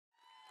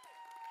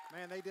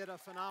Man, they did a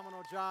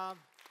phenomenal job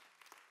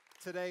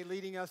today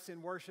leading us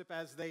in worship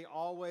as they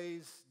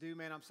always do.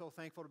 Man, I'm so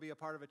thankful to be a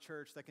part of a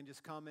church that can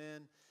just come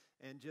in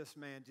and just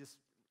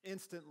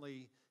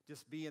instantly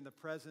just be in the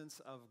presence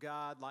of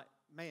God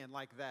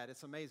like that.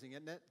 It's amazing,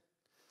 isn't it?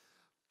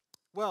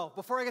 Well,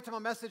 before I get to my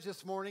message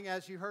this morning,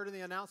 as you heard in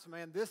the announcement,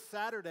 man, this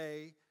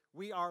Saturday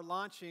we are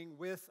launching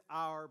with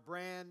our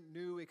brand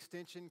new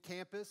Extension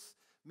campus,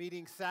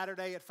 meeting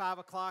Saturday at 5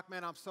 o'clock.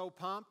 Man, I'm so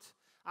pumped.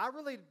 I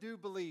really do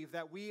believe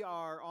that we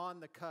are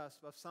on the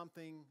cusp of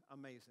something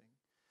amazing.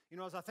 You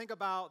know, as I think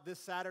about this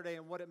Saturday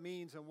and what it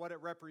means and what it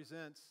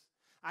represents,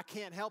 I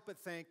can't help but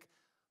think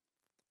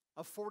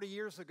of 40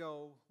 years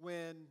ago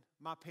when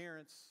my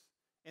parents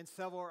and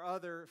several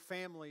other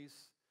families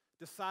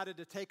decided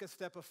to take a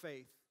step of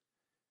faith.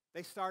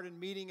 They started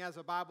meeting as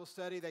a Bible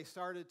study. They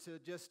started to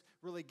just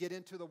really get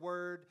into the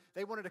Word.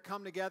 They wanted to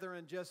come together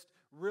and just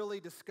really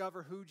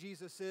discover who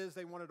Jesus is.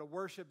 They wanted to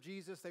worship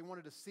Jesus. They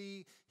wanted to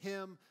see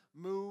Him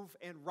move.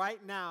 And right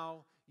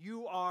now,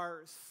 you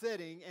are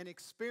sitting and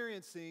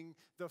experiencing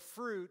the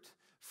fruit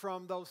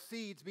from those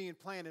seeds being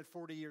planted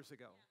 40 years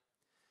ago.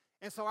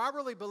 And so I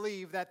really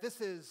believe that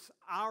this is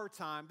our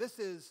time. This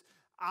is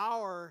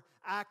our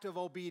act of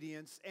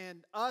obedience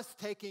and us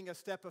taking a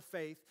step of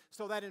faith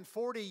so that in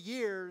 40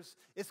 years,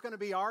 it's going to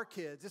be our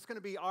kids, it's going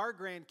to be our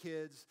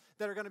grandkids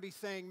that are going to be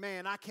saying,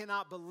 man, I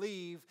cannot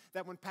believe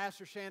that when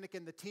Pastor Channock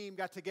and the team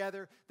got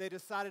together, they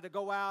decided to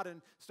go out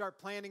and start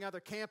planning other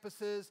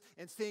campuses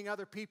and seeing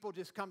other people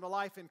just come to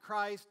life in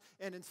Christ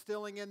and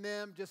instilling in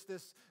them just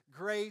this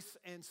grace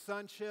and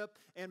sonship.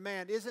 And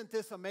man, isn't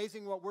this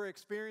amazing what we're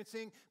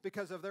experiencing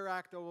because of their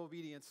act of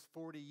obedience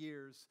 40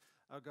 years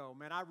ago.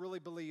 Man, I really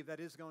believe that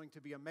is going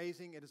to be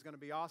amazing. It is going to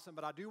be awesome.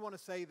 But I do want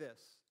to say this,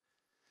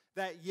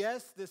 that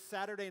yes, this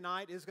Saturday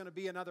night is going to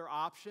be another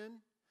option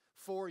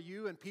for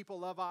you, and people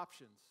love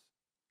options,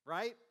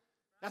 right?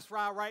 That's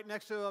right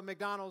next to a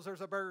McDonald's,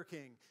 there's a Burger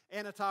King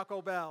and a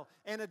Taco Bell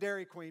and a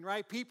Dairy Queen,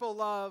 right? People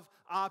love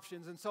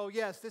options. And so,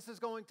 yes, this is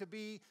going to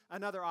be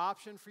another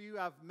option for you.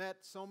 I've met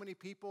so many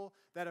people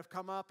that have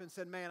come up and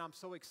said, man, I'm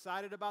so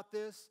excited about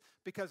this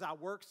because I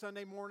work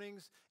Sunday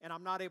mornings and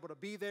I'm not able to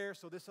be there.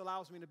 So this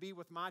allows me to be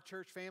with my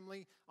church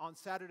family on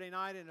Saturday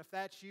night. And if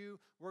that's you,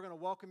 we're going to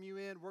welcome you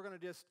in. We're going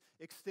to just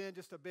extend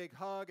just a big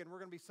hug, and we're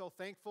going to be so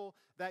thankful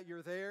that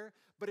you're there.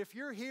 But if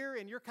you're here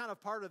and you're kind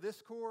of part of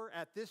this core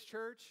at this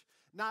church,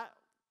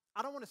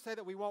 I don't want to say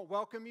that we won't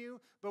welcome you,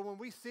 but when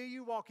we see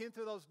you walk in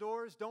through those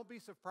doors, don't be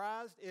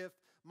surprised if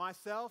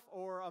myself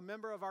or a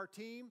member of our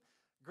team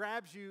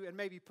grabs you and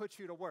maybe puts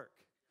you to work,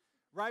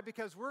 right?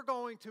 Because we're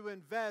going to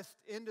invest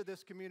into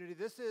this community.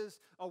 This is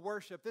a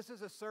worship. This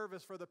is a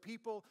service for the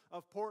people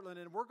of Portland,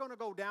 and we're going to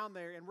go down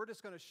there and we're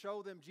just going to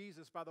show them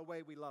Jesus by the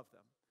way we love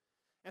them.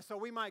 And so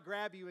we might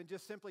grab you and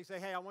just simply say,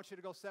 hey, I want you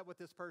to go sit with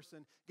this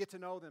person, get to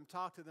know them,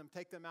 talk to them,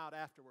 take them out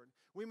afterward.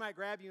 We might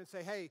grab you and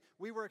say, hey,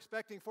 we were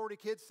expecting 40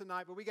 kids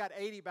tonight, but we got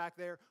 80 back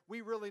there.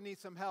 We really need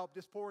some help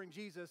just pouring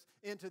Jesus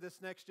into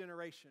this next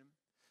generation.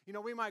 You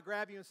know, we might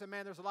grab you and say,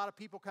 man, there's a lot of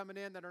people coming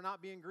in that are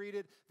not being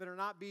greeted, that are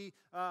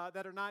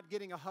not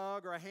getting a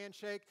hug or a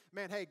handshake.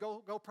 Man, hey,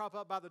 go prop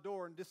up by the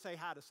door and just say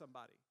hi to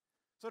somebody.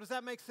 So does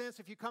that make sense?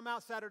 If you come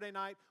out Saturday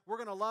night, we're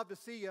going to love to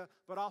see you,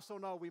 but also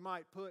know we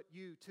might put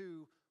you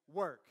to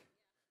work.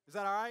 Is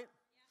that all right?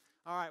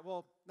 Yeah. All right,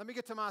 well, let me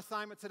get to my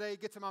assignment today,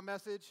 get to my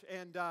message,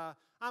 and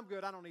I'm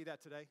good. I don't need that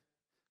today.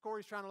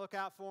 Corey's trying to look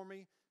out for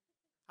me.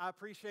 I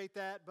appreciate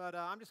that, but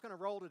I'm just going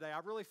to roll today. I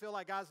really feel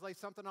like God's laid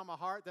something on my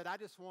heart that I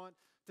just want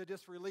to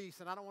just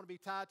release, and I don't want to be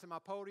tied to my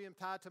podium,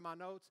 tied to my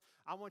notes.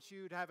 I want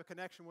you to have a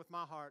connection with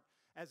my heart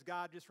as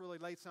God just really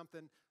laid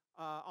something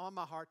on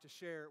my heart to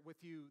share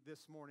with you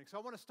this morning. So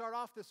I want to start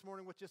off this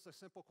morning with just a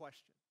simple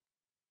question.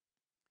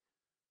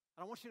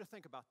 And I want you to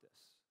think about this.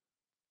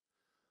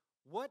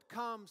 What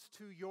comes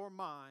to your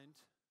mind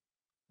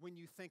when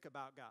you think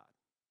about God?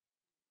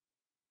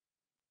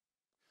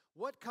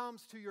 What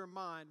comes to your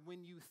mind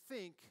when you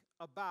think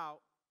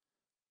about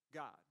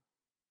God?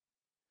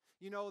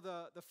 You know,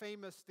 the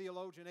famous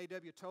theologian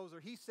A.W. Tozer,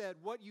 he said,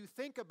 what you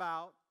think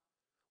about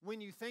when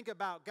you think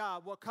about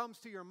God, what comes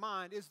to your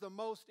mind is the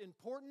most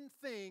important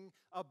thing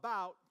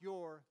about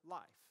your life.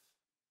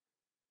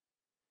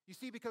 You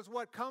see, because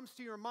what comes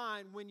to your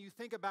mind when you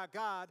think about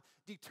God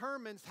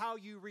determines how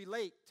you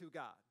relate to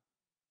God.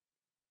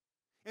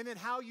 And then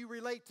how you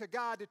relate to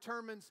God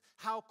determines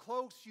how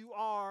close you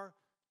are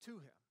to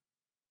Him.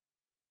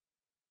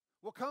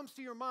 What comes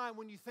to your mind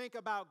when you think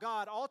about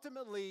God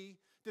ultimately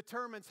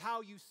determines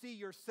how you see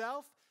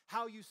yourself,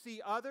 how you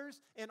see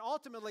others, and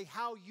ultimately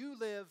how you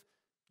live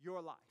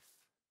your life.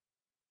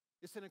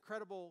 It's an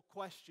incredible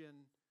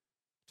question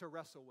to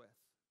wrestle with.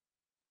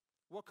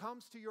 What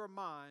comes to your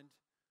mind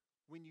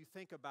when you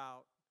think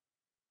about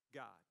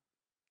God?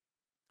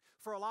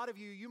 For a lot of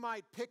you, you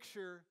might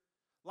picture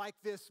like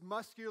this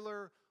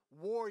muscular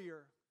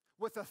warrior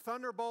with a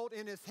thunderbolt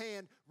in his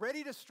hand,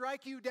 ready to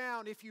strike you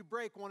down if you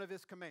break one of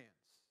his commands.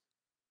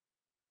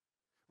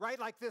 Right?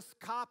 Like this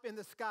cop in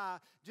the sky,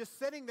 just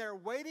sitting there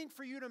waiting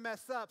for you to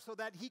mess up so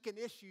that he can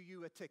issue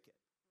you a ticket.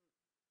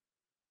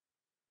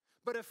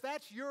 But if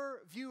that's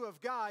your view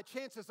of God,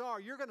 chances are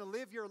you're going to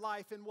live your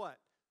life in what?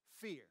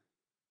 Fear.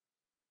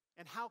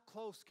 And how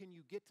close can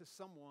you get to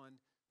someone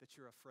that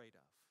you're afraid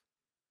of?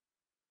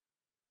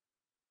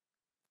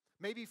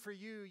 Maybe for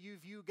you, you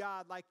view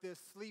God like this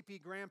sleepy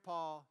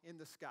grandpa in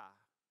the sky.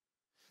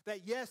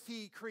 That yes,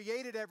 He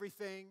created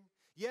everything.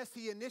 Yes,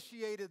 He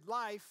initiated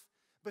life.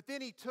 But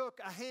then He took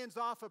a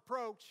hands-off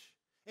approach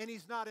and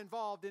He's not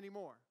involved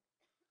anymore.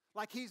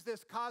 Like He's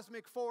this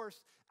cosmic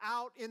force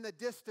out in the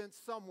distance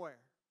somewhere.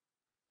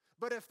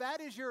 But if that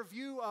is your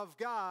view of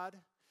God,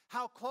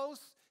 how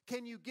close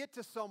can you get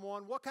to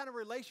someone? What kind of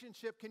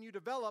relationship can you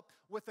develop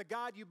with the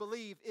God you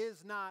believe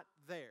is not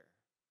there?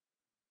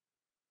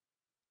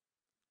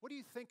 What do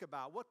you think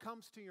about? What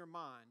comes to your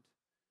mind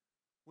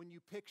when you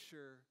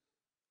picture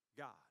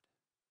God?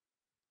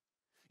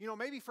 You know,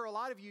 maybe for a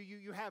lot of you,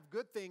 you have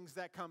good things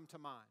that come to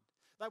mind.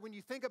 Like when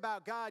you think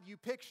about God, you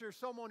picture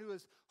someone who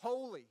is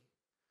holy,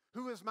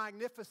 who is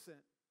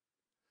magnificent,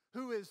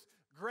 who is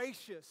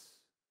gracious,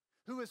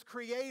 who is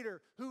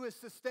creator, who is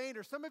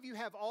sustainer. Some of you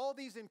have all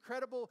these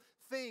incredible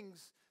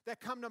things that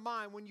come to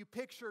mind when you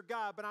picture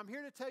God. But I'm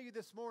here to tell you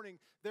this morning,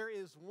 there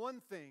is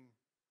one thing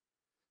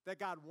that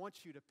God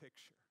wants you to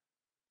picture.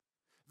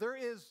 There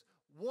is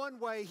one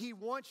way He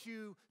wants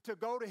you to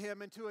go to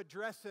Him and to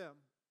address Him.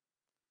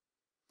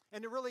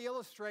 And to really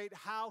illustrate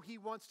how He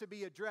wants to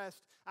be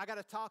addressed, I got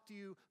to talk to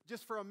you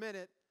just for a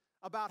minute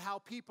about how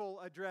people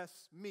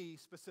address me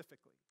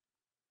specifically.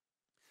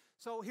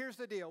 So here's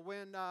the deal.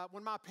 When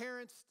my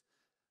parents,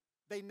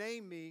 they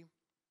named me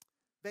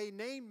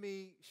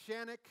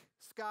Channock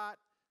Scott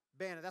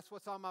Bannon. That's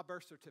what's on my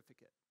birth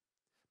certificate.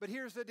 But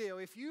here's the deal.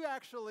 If you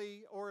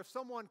actually, or if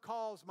someone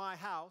calls my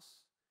house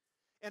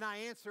and I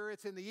answer,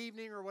 it's in the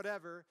evening or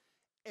whatever,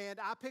 and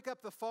I pick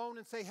up the phone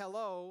and say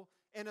hello,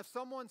 and if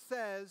someone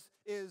says,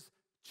 is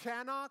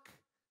Channock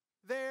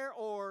there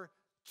or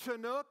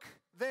Channock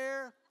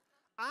there,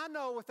 I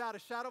know without a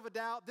shadow of a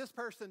doubt this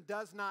person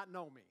does not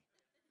know me.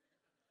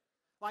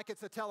 Like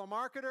it's a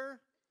telemarketer,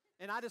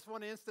 and I just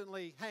want to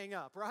instantly hang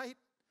up, right?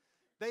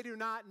 They do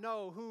not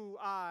know who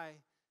I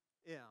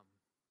am.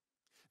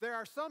 There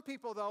are some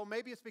people, though,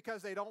 maybe it's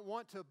because they don't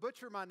want to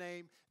butcher my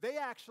name, they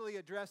actually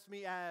address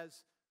me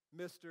as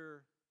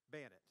Mr.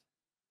 Bannon.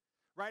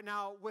 Right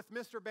now, with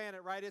Mr.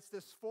 Bannon, right, it's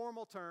this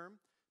formal term.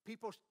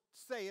 People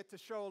say it to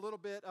show a little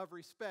bit of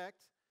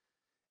respect.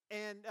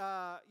 And,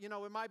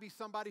 it might be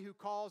somebody who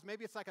calls.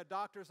 Maybe it's like a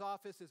doctor's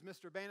office. Is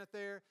Mr. Bannon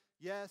there?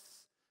 Yes.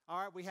 All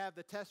right, we have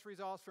the test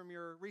results from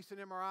your recent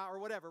MRI or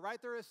whatever,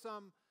 right? There is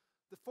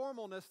the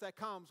formalness that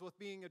comes with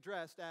being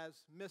addressed as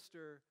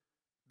Mr.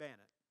 Bannon.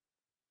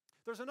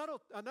 There's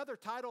another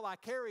title I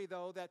carry,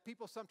 though, that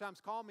people sometimes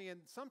call me,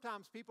 and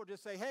sometimes people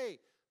just say, hey,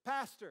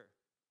 Pastor.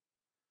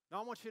 Now,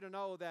 I want you to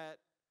know that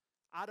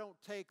I don't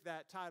take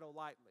that title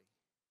lightly.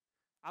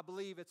 I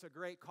believe it's a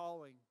great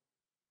calling,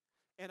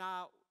 and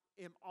I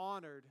am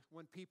honored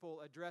when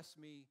people address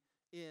me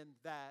in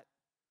that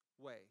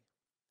way.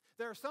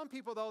 There are some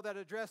people, though, that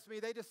address me,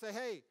 they just say,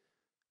 hey,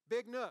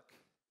 Big Nook.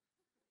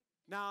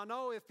 Now, I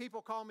know if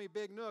people call me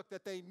Big Nook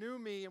that they knew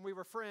me and we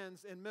were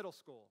friends in middle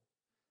school.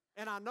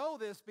 And I know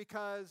this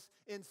because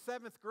in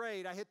 7th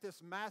grade, I hit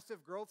this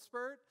massive growth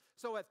spurt.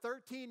 So at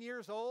 13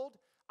 years old,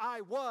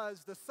 I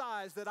was the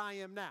size that I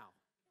am now.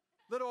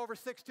 Little over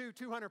 6'2",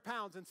 200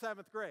 pounds in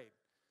 7th grade.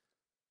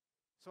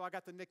 So I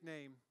got the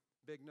nickname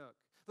Big Nook.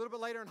 A little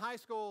bit later in high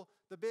school,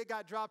 the big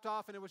got dropped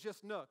off and it was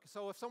just Nook.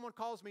 So if someone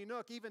calls me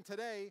Nook, even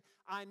today,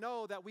 I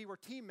know that we were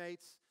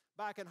teammates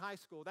back in high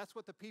school. That's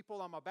what the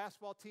people on my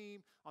basketball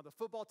team, on the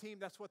football team,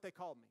 that's what they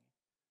called me,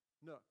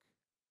 Nook.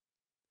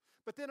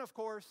 But then, of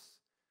course,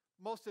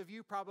 most of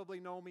you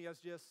probably know me as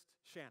just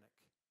Channock,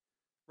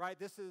 right?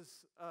 This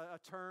is a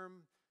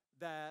term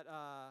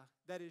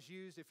that is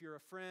used if you're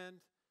a friend,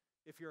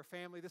 if you're a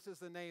family. This is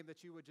the name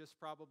that you would just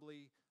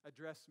probably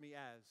address me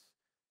as,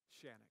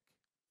 Channock.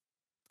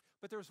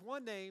 But there's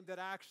one name that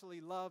I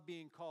actually love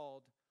being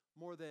called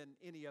more than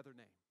any other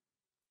name.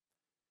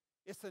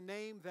 It's a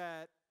name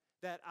that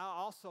I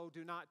also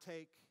do not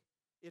take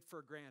it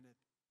for granted.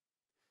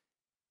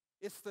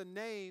 It's the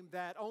name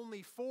that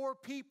only 4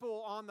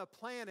 people on the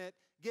planet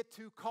get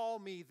to call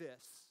me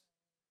this.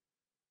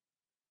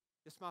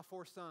 It's my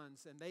 4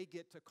 sons, and they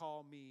get to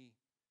call me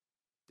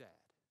Dad.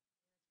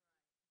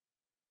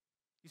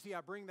 You see, I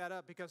bring that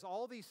up because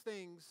all these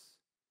things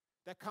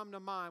that come to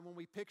mind when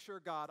we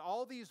picture God,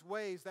 all these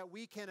ways that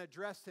we can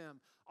address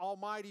Him,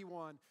 Almighty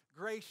One,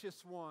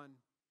 Gracious One,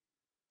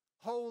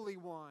 Holy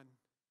One,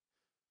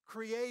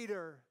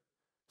 Creator,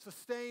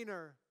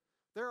 Sustainer.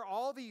 There are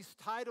all these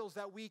titles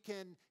that we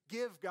can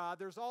give God.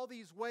 There's all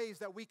these ways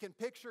that we can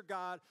picture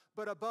God,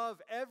 but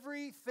above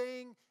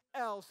everything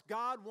else,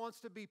 God wants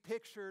to be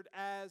pictured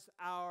as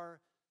our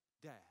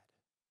Dad,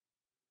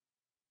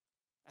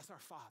 as our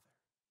Father.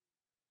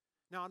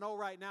 Now, I know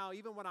right now,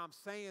 even when I'm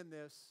saying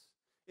this,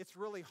 it's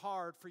really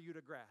hard for you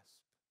to grasp.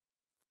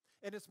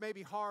 And it's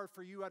maybe hard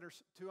for you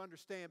to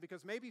understand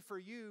because maybe for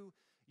you,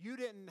 you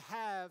didn't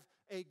have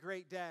a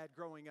great dad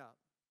growing up.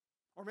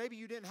 Or maybe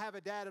you didn't have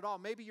a dad at all.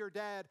 Maybe your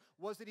dad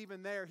wasn't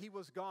even there. He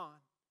was gone.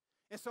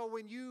 And so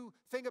when you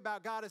think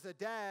about God as a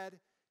dad,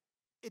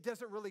 it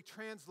doesn't really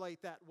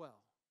translate that well.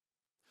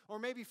 Or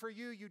maybe for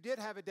you, you did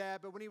have a dad,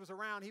 but when he was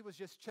around, he was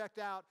just checked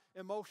out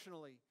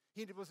emotionally.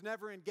 He was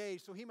never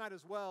engaged, so he might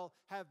as well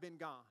have been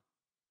gone.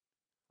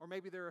 Or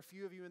maybe there are a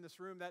few of you in this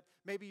room that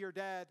maybe your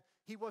dad,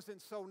 he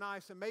wasn't so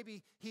nice, and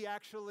maybe he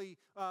actually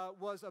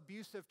was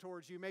abusive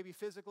towards you, maybe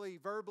physically,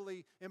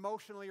 verbally,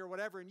 emotionally, or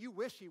whatever, and you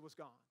wish he was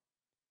gone.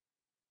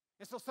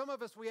 And so some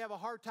of us, we have a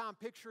hard time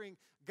picturing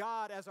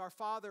God as our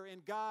Father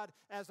and God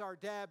as our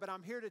dad, but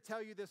I'm here to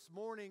tell you this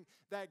morning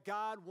that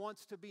God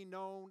wants to be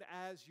known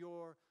as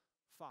your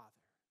Father.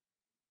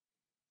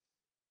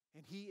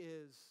 And He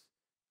is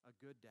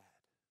a good dad.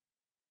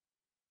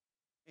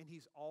 And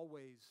He's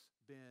always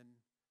been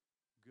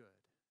good.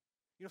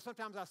 You know,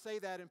 sometimes I say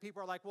that and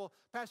people are like, well,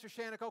 Pastor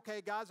Channock,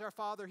 okay, God's our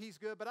Father, He's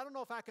good, but I don't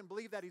know if I can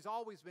believe that He's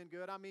always been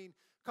good. I mean,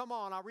 come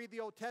on, I read the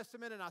Old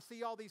Testament and I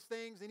see all these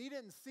things, and He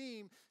didn't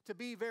seem to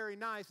be very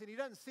nice, and He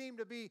doesn't seem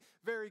to be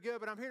very good,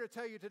 but I'm here to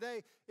tell you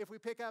today, if we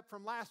pick up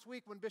from last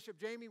week when Bishop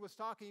Jamie was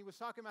talking, he was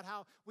talking about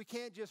how we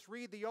can't just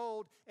read the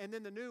old and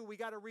then the new, we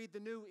got to read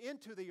the new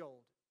into the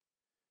old.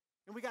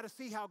 And we got to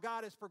see how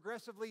God has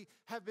progressively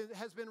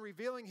has been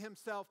revealing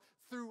Himself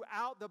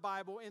throughout the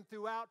Bible and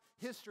throughout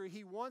history.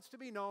 He wants to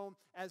be known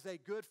as a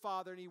good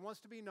Father, and He wants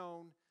to be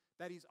known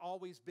that He's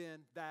always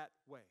been that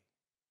way.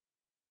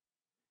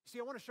 See,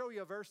 I want to show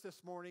you a verse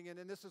this morning,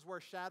 and this is where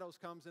shadows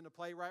comes into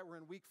play, right? We're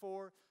in week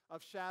 4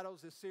 of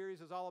shadows. This series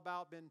is all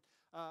about,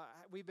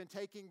 we've been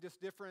taking just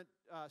different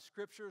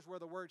scriptures where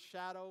the word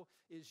shadow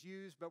is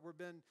used, but we've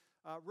been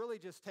really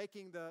just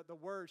taking the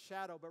word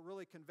shadow, but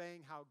really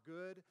conveying how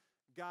good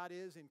God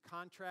is in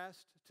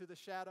contrast to the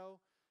shadow.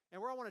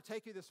 And where I want to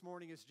take you this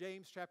morning is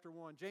James chapter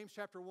 1. James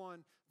chapter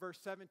 1, verse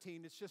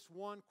 17. It's just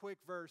one quick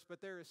verse,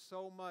 but there is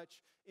so much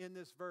in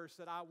this verse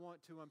that I want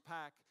to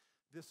unpack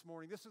this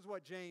morning. This is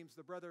what James,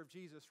 the brother of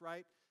Jesus,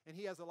 right? And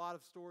he has a lot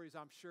of stories,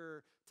 I'm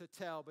sure, to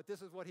tell, but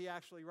this is what he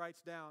actually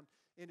writes down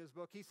in his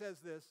book. He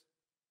says this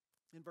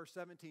in verse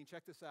 17.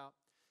 Check this out.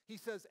 He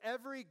says,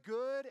 "Every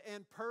good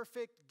and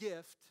perfect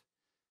gift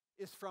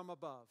is from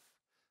above,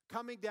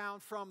 coming down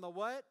from the"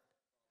 what?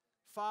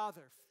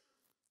 Father.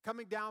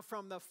 Coming down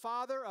from the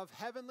Father of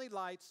heavenly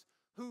lights,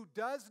 who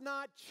does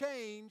not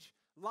change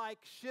like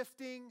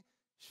shifting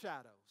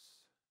shadows.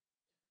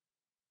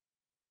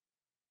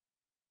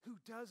 Who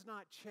does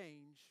not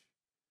change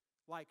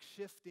like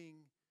shifting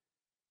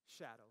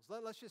shadows.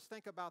 Let's just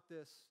think about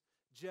this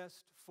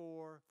just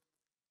for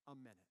a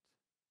minute.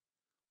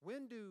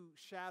 When do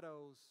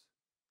shadows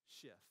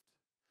shift?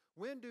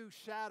 When do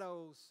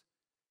shadows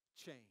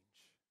change?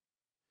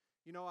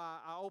 You know,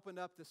 I opened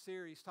up the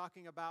series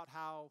talking about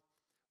how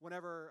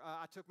whenever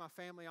I took my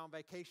family on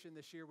vacation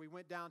this year, we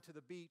went down to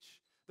the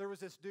beach. There was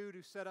this dude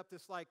who set up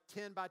this like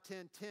 10 by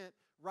 10 tent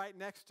right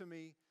next to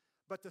me,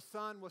 but the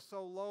sun was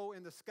so low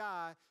in the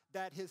sky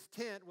that his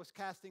tent was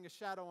casting a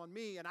shadow on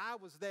me, and I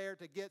was there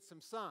to get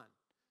some sun.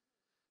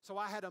 So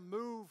I had to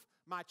move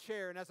my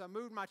chair, and as I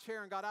moved my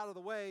chair and got out of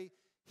the way,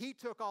 he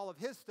took all of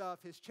his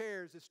stuff, his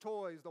chairs, his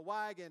toys, the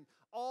wagon,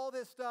 all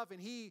this stuff, and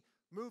he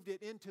moved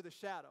it into the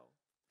shadow.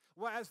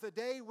 Well, as the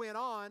day went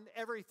on,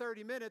 every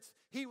 30 minutes,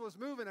 he was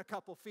moving a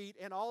couple feet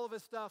and all of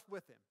his stuff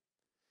with him.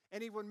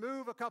 And he would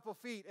move a couple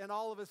feet and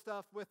all of his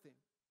stuff with him.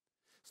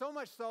 So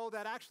much so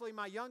that actually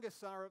my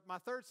youngest son, or my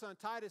third son,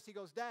 Titus, he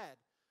goes, "Dad,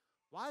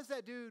 why is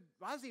that dude,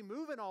 why is he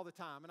moving all the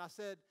time?" And I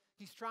said,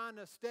 "He's trying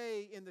to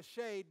stay in the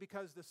shade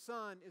because the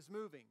sun is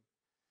moving."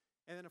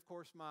 And then, of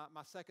course,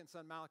 my second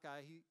son,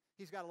 Malachi,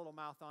 he's got a little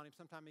mouth on him.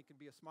 Sometimes he can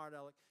be a smart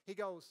aleck. He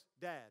goes,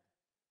 "Dad,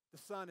 the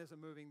sun isn't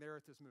moving, the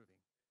earth is moving."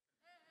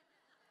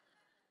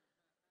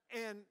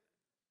 And,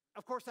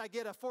 of course, I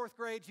get a 4th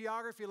grade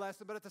geography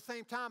lesson, but at the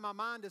same time, my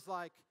mind is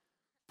like,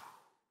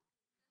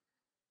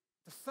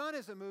 the sun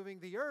isn't moving,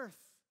 the earth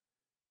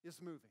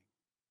is moving.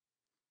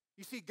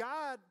 You see,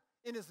 God,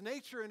 in His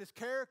nature and His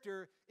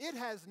character, it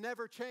has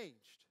never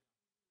changed.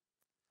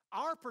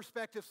 Our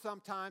perspective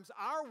sometimes,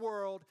 our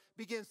world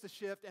begins to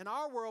shift, and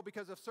our world,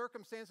 because of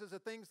circumstances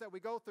and things that we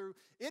go through,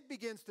 it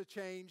begins to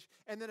change,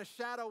 and then a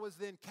shadow is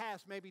then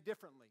cast maybe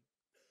differently.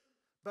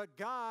 But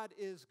God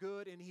is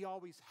good, and He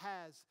always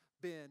has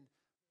been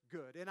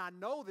good. And I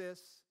know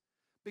this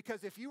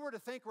because if you were to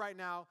think right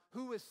now,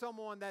 who is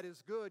someone that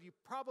is good, you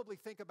probably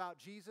think about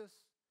Jesus.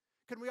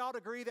 Can we all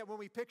agree that when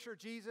we picture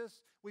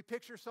Jesus, we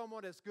picture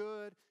someone as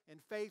good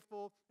and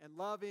faithful and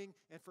loving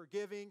and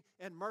forgiving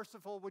and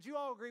merciful? Would you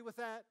all agree with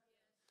that?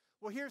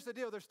 Well, here's the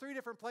deal. There's 3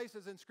 different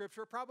places in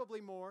Scripture,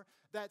 probably more,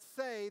 that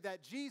say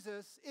that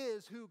Jesus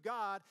is who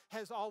God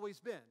has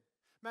always been.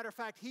 Matter of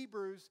fact,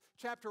 Hebrews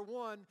chapter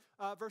 1,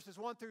 verses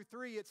 1 through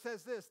 3, it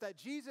says this, that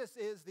Jesus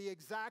is the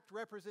exact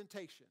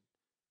representation.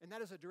 And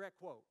that is a direct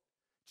quote.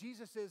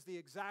 Jesus is the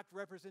exact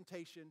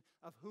representation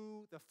of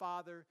who the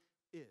Father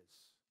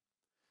is.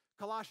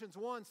 Colossians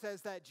 1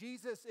 says that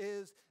Jesus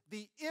is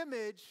the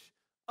image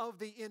of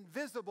the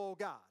invisible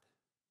God.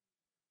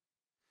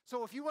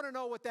 So if you want to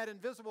know what that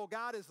invisible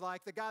God is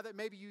like, the God that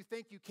maybe you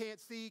think you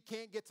can't see,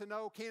 can't get to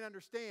know, can't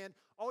understand,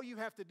 all you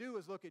have to do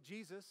is look at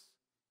Jesus.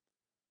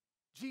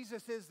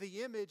 Jesus is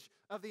the image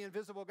of the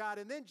invisible God.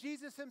 And then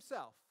Jesus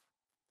himself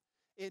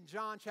in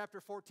John chapter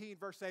 14,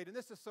 verse 8. And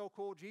this is so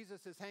cool.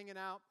 Jesus is hanging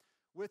out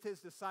with his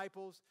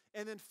disciples.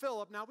 And then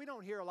Philip, now we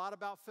don't hear a lot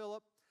about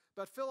Philip,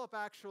 but Philip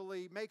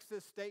actually makes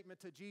this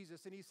statement to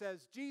Jesus. And he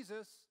says,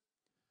 Jesus,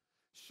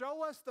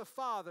 show us the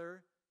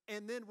Father,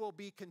 and then we'll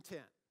be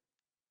content.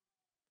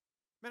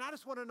 Man, I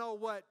just want to know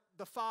what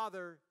the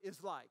Father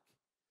is like.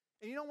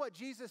 And you know what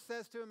Jesus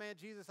says to him, man?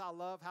 Jesus, I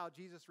love how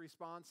Jesus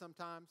responds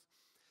sometimes.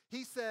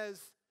 He says,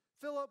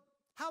 Philip,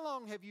 how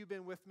long have you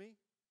been with me?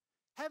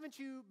 Haven't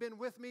you been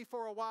with me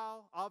for a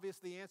while?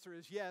 Obviously, the answer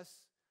is yes,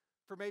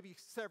 for maybe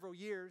several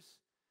years.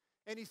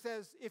 And he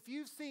says, if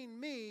you've seen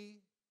me,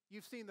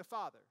 you've seen the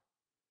Father.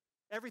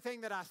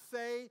 Everything that I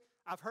say,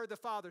 I've heard the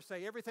Father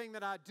say. Everything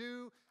that I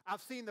do,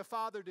 I've seen the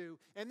Father do.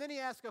 And then he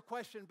asks a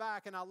question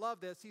back, and I love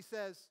this. He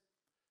says,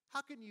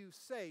 how can you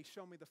say,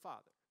 show me the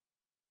Father?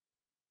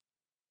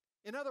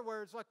 In other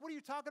words, like, what are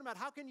you talking about?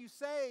 How can you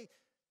say,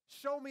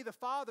 show me the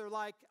Father?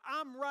 Like,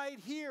 I'm right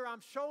here.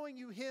 I'm showing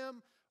you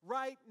him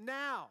right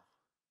now.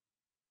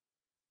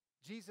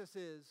 Jesus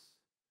is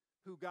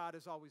who God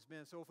has always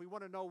been. So if we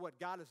want to know what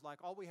God is like,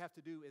 all we have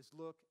to do is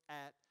look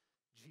at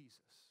Jesus.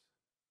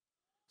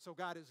 So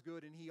God is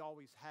good, and he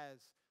always has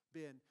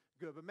been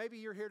good. But maybe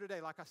you're here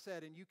today, like I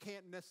said, and you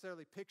can't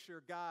necessarily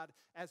picture God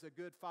as a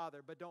good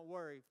father. But don't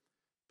worry,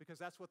 because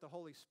that's what the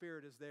Holy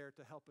Spirit is there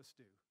to help us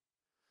do.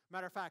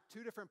 Matter of fact,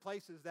 two different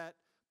places that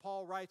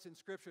Paul writes in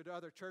Scripture to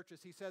other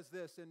churches. He says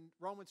this in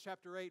Romans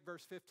chapter 8,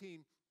 verse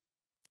 15.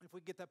 If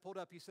we get that pulled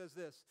up, he says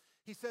this.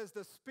 He says,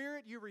 the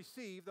Spirit you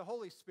receive, the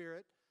Holy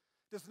Spirit,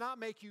 does not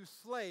make you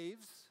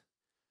slaves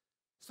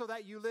so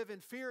that you live in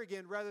fear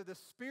again. Rather, the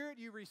Spirit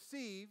you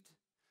received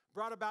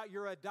brought about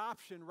your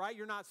adoption, right?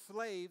 You're not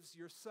slaves,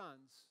 you're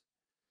sons.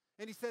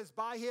 And he says,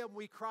 by him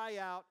we cry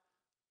out,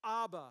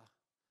 Abba,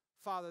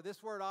 Father.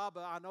 This word Abba,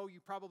 I know you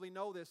probably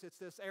know this. It's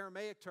this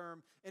Aramaic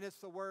term, and it's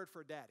the word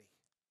for daddy.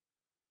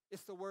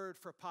 It's the word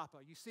for papa.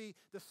 You see,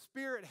 the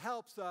Spirit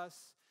helps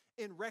us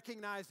in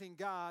recognizing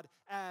God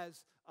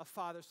as a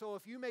father. So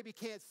if you maybe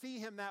can't see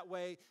him that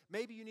way,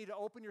 maybe you need to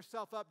open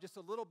yourself up just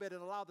a little bit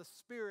and allow the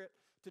Spirit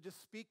to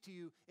just speak to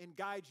you and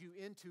guide you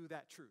into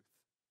that truth.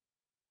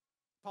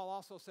 Paul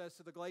also says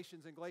to the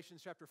Galatians in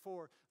Galatians chapter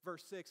 4,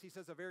 verse 6, he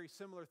says a very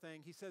similar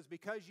thing. He says,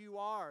 because you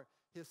are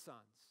his sons,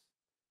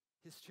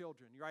 his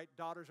children, right?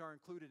 Daughters are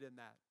included in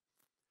that.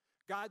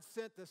 God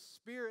sent the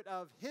Spirit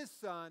of his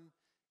Son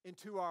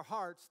into our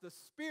hearts, the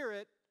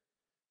Spirit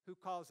who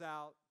calls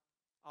out,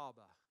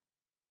 Abba,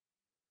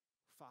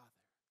 Father.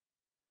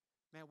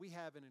 Man, we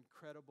have an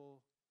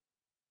incredible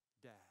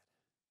dad.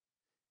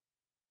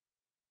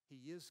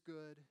 He is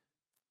good,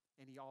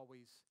 and he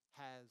always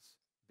has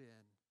been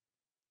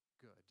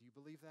good. Do you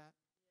believe that?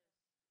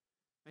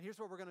 Yes. And here's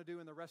what we're going to do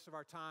in the rest of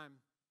our time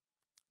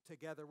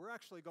together. We're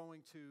actually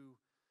going to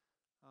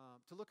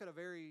look at a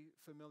very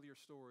familiar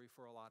story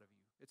for a lot of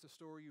you. It's a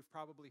story you've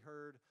probably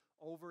heard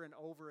over and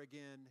over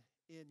again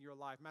in your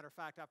life. Matter of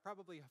fact, I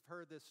probably have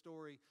heard this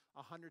story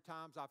 100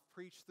 times. I've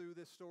preached through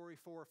this story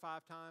 4 or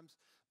 5 times,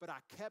 but I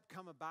kept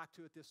coming back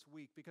to it this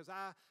week because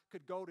I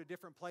could go to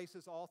different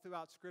places all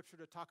throughout Scripture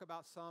to talk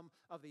about some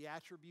of the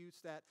attributes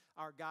that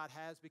our God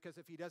has, because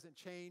if he doesn't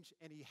change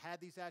and he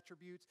had these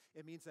attributes,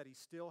 it means that he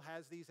still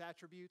has these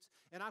attributes.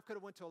 And I could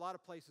have went to a lot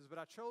of places, but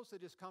I chose to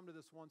just come to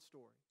this one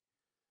story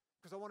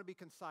because I want to be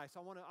concise.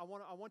 I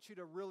want you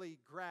to really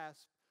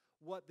grasp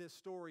what this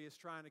story is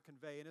trying to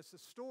convey. And it's a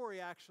story,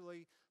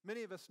 actually,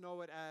 many of us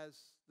know it as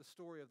the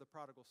story of the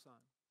prodigal son.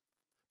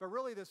 But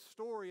really, this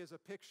story is a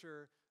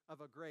picture of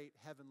a great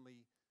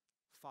heavenly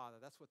Father.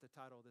 That's what the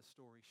title of this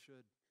story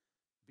should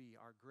be,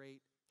 our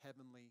great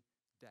heavenly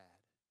dad.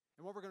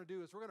 And what we're going to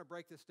do is we're going to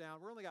break this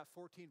down. We're only got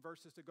 14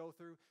 verses to go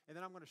through, and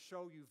then I'm going to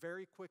show you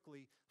very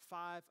quickly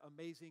 5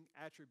 amazing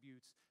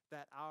attributes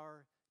that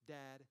our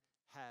dad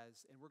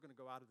has. And we're going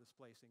to go out of this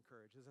place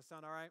encouraged. Does that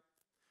sound all right?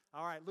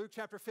 All right, Luke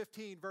chapter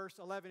 15, verse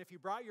 11. If you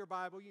brought your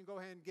Bible, you can go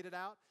ahead and get it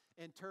out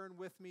and turn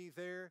with me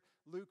there.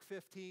 Luke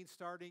 15,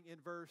 starting in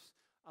verse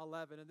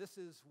 11. And this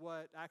is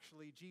what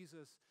actually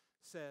Jesus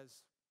says.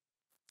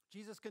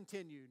 Jesus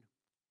continued,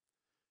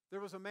 there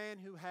was a man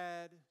who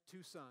had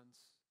 2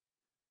 sons.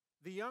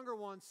 The younger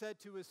one said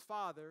to his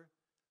father,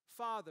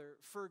 Father,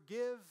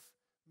 give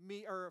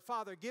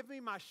me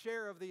my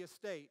share of the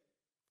estate.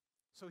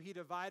 So he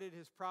divided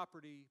his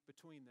property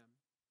between them.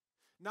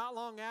 Not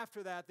long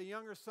after that, the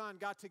younger son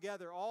got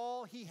together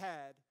all he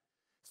had,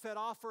 set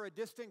off for a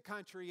distant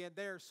country, and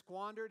there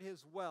squandered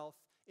his wealth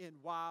in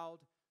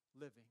wild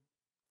living.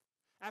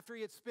 After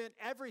he had spent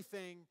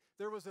everything,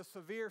 there was a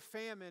severe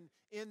famine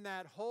in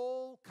that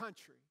whole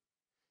country,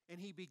 and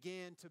he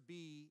began to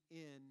be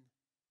in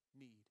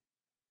need.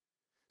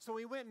 So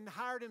he went and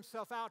hired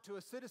himself out to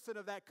a citizen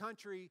of that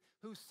country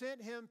who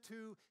sent him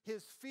to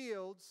his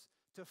fields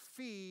to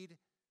feed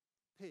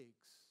pigs.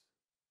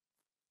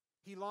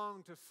 He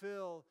longed to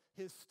fill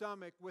his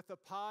stomach with the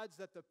pods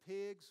that the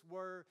pigs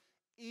were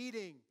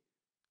eating,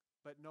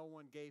 but no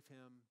one gave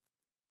him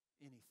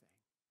anything.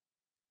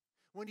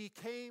 When he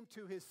came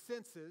to his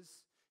senses,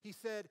 He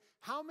said,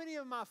 how many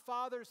of my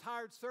father's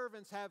hired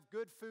servants have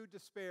good food to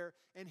spare,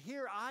 and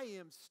here I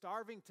am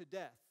starving to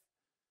death?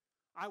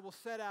 I will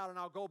set out and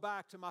I'll go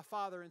back to my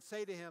father and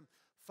say to him,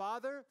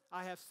 Father,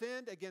 I have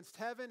sinned against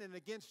heaven and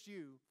against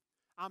you.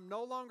 I'm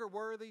no longer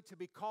worthy to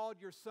be called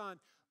your son.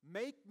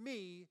 Make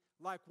me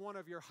like one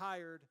of your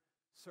hired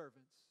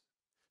servants.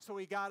 So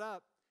he got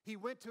up. He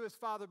went to his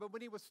father, but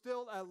when he was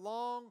still a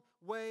long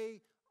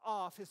way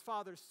off, his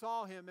father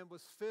saw him and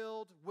was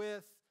filled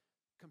with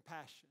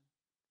compassion.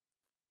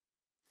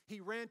 He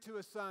ran to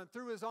his son,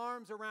 threw his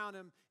arms around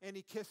him, and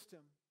he kissed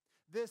him.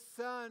 This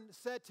son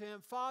said to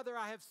him, Father,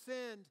 I have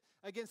sinned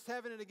against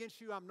heaven and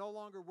against you. I'm no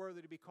longer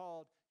worthy to be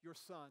called your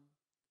son.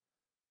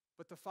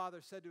 But the father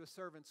said to his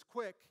servants,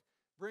 quick,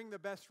 bring the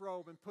best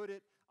robe and put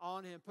it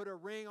on him. Put a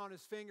ring on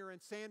his finger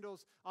and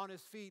sandals on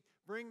his feet.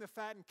 Bring the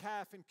fattened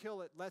calf and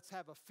kill it. Let's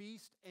have a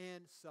feast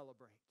and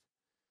celebrate.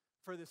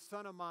 For this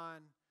son of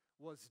mine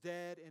was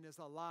dead and is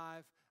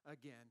alive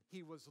again.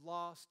 He was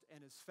lost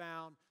and is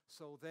found,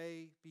 so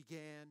they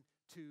began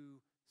to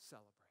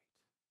celebrate.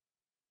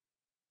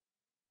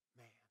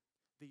 Man,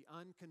 the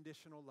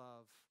unconditional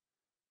love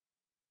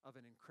of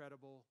an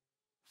incredible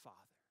Father.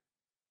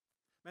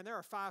 Man, there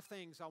are 5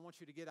 things I want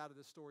you to get out of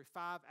this story,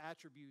 5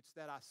 attributes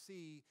that I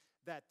see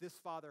that this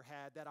Father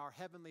had, that our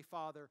Heavenly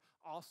Father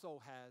also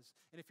has.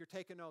 And if you're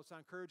taking notes, I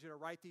encourage you to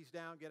write these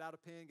down, get out a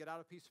pen, get out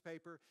a piece of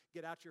paper,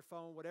 get out your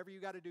phone, whatever you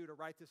got to do to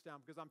write this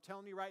down. Because I'm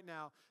telling you right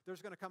now,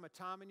 there's going to come a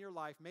time in your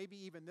life, maybe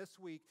even this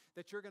week,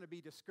 that you're going to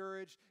be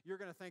discouraged. You're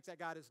going to think that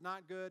God is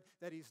not good,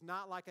 that He's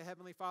not like a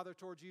Heavenly Father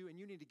towards you, and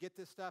you need to get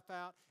this stuff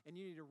out, and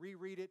you need to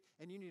reread it,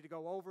 and you need to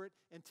go over it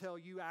until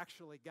you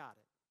actually got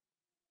it.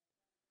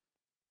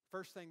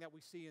 First thing that we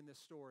see in this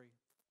story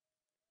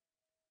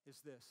is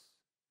this.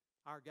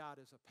 Our God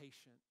is a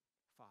patient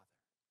Father.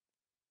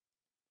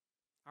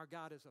 Our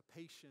God is a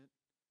patient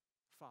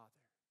Father.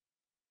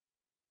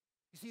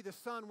 You see, the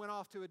son went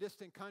off to a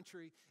distant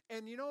country,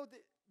 and you know,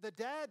 the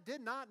dad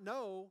did not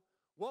know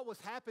what was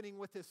happening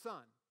with his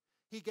son.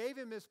 He gave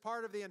him his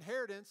part of the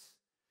inheritance.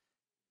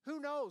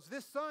 Who knows?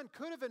 This son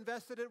could have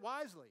invested it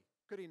wisely,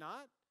 could he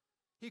not?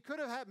 He could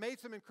have made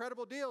some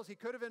incredible deals. He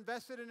could have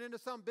invested it into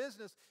some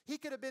business. He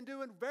could have been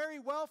doing very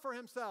well for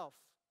himself.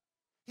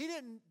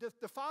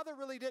 The father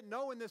really didn't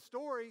know in this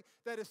story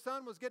that his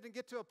son was getting to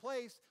get to a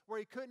place where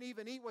he couldn't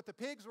even eat what the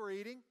pigs were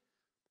eating.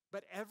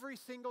 But every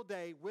single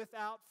day,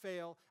 without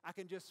fail, I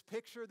can just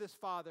picture this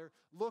father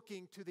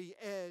looking to the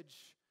edge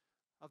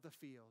of the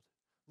field,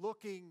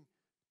 looking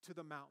to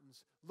the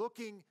mountains,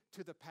 looking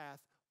to the path.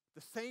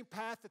 The same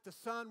path that the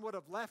son would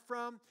have left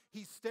from,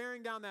 he's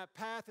staring down that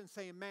path and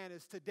saying, man,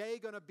 is today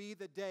going to be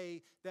the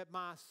day that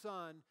my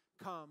son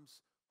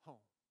comes home?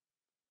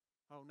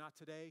 Oh, not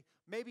today.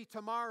 Maybe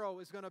tomorrow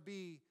is going to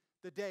be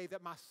the day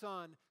that my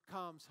son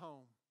comes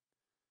home.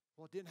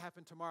 Well, it didn't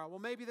happen tomorrow. Well,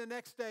 maybe the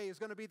next day is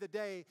going to be the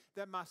day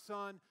that my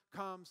son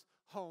comes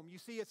home. You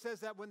see, it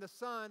says that when the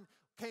son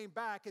came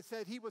back, it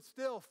said he was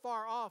still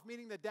far off,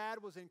 meaning the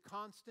dad was in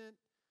constant.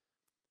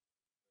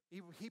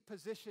 He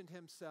positioned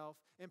himself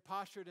and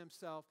postured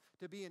himself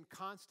to be in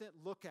constant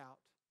lookout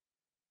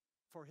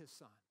for his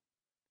son.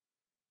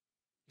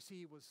 You see,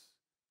 he was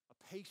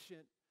a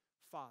patient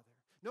father.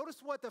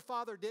 Notice what the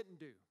father didn't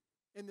do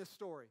in this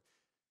story.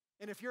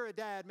 And if you're a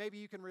dad, maybe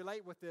you can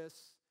relate with this,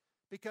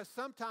 because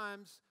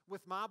sometimes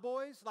with my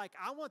boys, like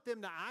I want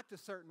them to act a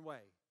certain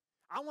way.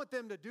 I want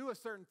them to do a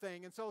certain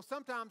thing. And so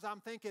sometimes I'm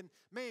thinking,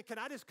 man, can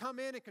I just come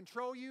in and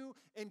control you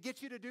and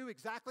get you to do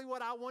exactly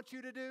what I want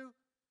you to do?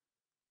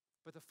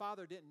 But the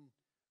father didn't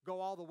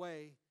go all the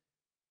way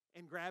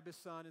and grab his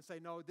son and say,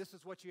 no, this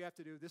is what you have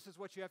to do. This is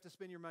what you have to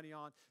spend your money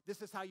on.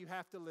 This is how you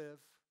have to live.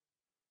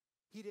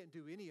 He didn't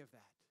do any of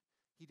that.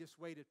 He just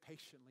waited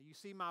patiently. You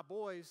see, my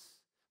boys,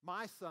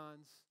 my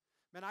sons,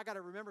 man, I got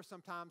to remember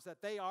sometimes that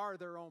they are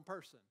their own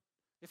person,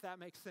 if that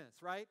makes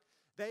sense, right?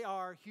 They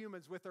are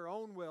humans with their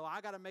own will.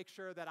 I got to make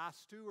sure that I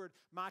steward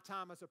my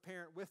time as a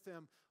parent with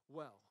them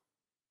well.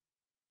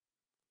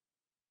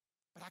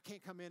 But I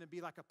can't come in and be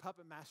like a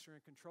puppet master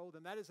and control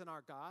them. That isn't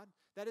our God.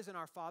 That isn't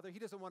our Father. He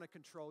doesn't want to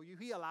control you.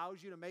 He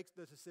allows you to make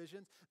the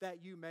decisions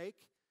that you make.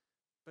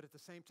 But at the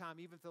same time,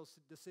 even if those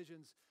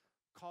decisions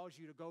cause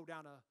you to go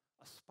down a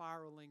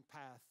spiraling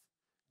path,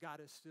 God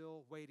is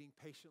still waiting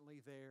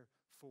patiently there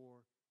for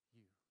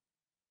you.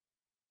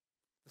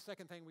 The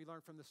second thing we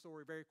learn from the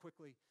story very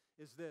quickly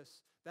is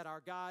this, that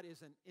our God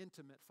is an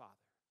intimate Father.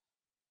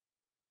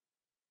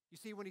 You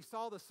see, when he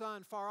saw the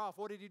son far off,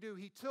 what did he do?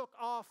 He took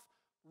off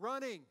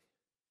running.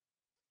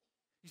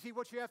 You see,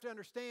 what you have to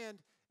understand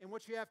and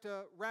what you have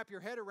to wrap your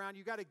head around,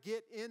 you got to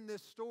get in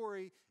this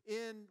story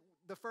in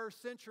the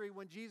first century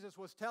when Jesus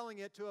was telling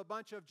it to a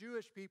bunch of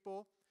Jewish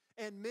people,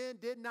 and men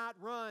did not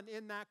run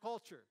in that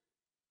culture.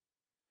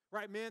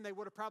 Right, men, they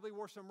would have probably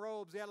wore some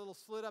robes. They had a little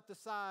slit up the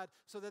side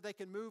so that they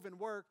can move and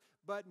work.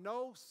 But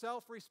no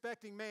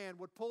self-respecting man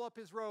would pull up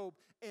his robe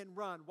and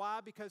run. Why?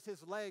 Because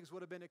his legs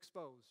would have been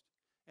exposed.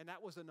 And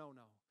that was a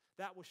no-no.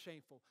 That was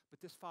shameful.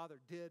 But this father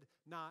did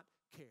not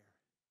care.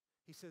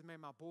 He said,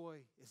 man, my boy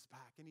is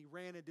back. And he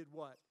ran and did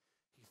what?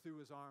 He threw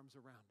his arms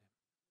around him.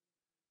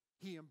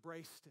 He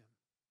embraced him.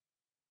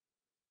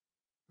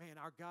 Man,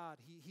 our God,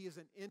 He is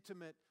an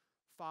intimate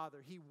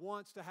Father. He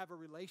wants to have a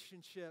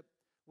relationship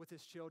with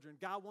His children.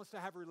 God wants to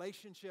have a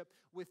relationship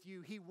with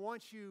you. He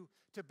wants you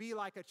to be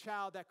like a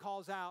child that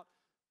calls out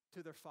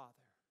to their Father.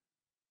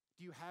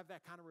 Do you have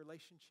that kind of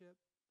relationship?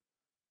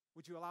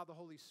 Would you allow the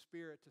Holy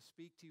Spirit to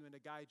speak to you and to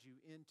guide you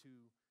into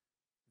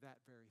that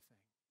very thing?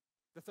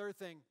 The third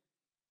thing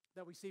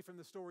that we see from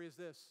the story is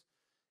this,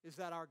 is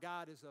that our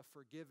God is a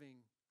forgiving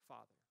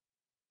Father.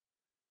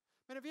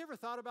 Man, have you ever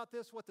thought about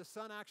this, what the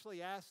son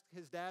actually asked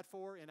his dad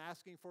for in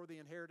asking for the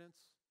inheritance?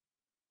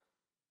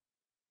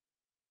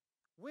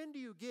 When do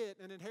you get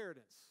an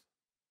inheritance?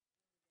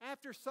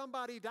 After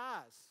somebody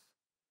dies.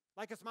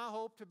 Like it's my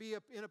hope to be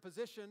in a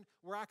position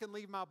where I can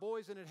leave my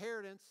boys an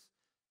inheritance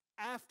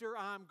after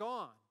I'm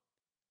gone.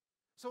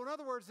 So in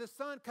other words, this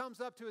son comes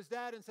up to his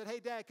dad and said, hey,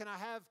 Dad, can I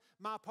have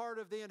my part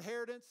of the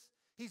inheritance?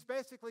 He's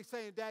basically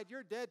saying, Dad,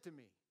 you're dead to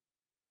me.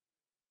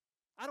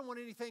 I don't want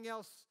anything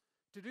else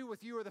to do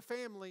with you or the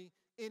family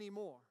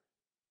anymore.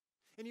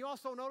 And you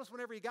also notice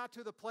whenever he got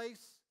to the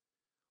place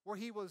where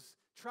he was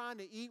trying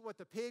to eat what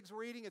the pigs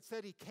were eating, it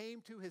said he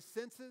came to his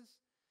senses.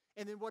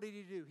 And then what did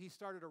he do? He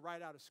started to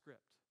write out a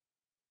script.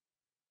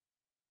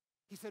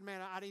 He said,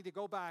 man, I need to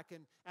go back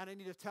and I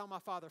need to tell my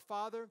father,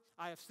 Father,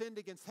 I have sinned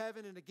against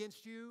heaven and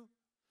against you.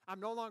 I'm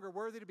no longer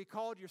worthy to be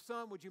called your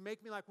son. Would you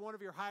make me like one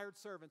of your hired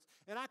servants?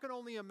 And I can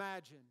only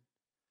imagine,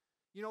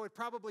 it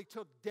probably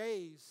took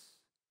days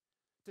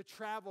to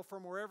travel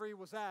from wherever he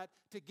was at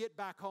to get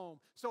back home.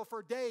 So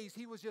for days,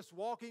 he was just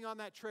walking on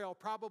that trail,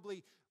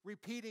 probably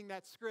repeating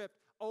that script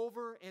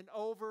over and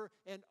over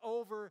and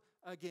over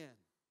again.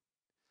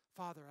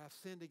 Father, I've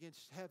sinned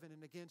against heaven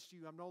and against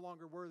you. I'm no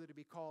longer worthy to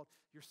be called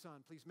your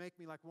son. Please make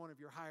me like one of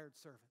your hired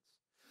servants.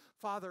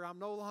 Father, I'm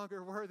no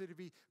longer worthy to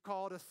be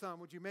called a son.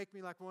 Would you make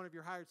me like one of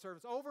your hired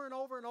servants? Over and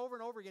over and over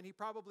and over again, he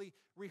probably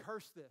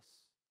rehearsed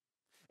this.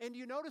 And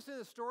you notice in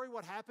the story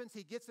what happens?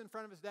 He gets in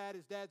front of his dad.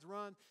 His dad's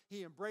run.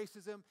 He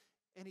embraces him.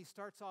 And he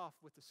starts off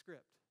with the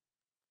script.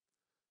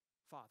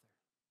 Father,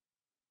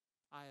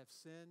 I have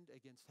sinned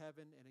against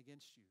heaven and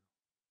against you.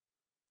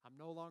 I'm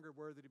no longer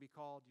worthy to be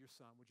called your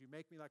son. Would you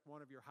make me like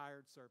one of your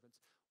hired servants?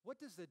 What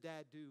does the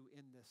dad do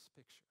in this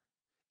picture,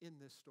 in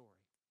this story?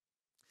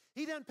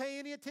 He doesn't pay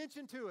any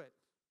attention to it.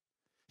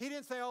 He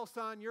didn't say, oh,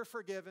 son, you're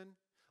forgiven.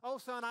 Oh,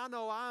 son, I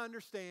know, I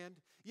understand.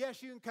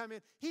 Yes, you can come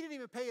in. He didn't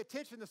even pay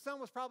attention. The son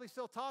was probably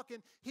still talking.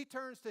 He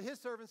turns to his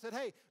servant and said,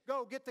 hey,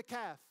 go get the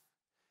calf.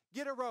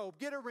 Get a robe,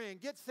 get a ring,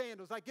 get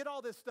sandals, get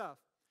all this stuff.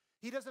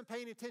 He doesn't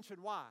pay any attention.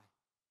 Why?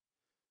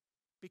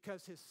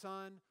 Because his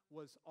son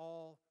was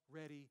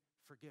already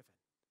forgiven.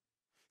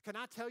 Can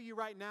I tell you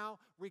right now,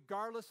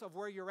 regardless of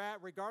where you're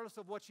at, regardless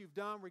of what you've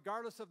done,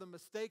 regardless of the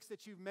mistakes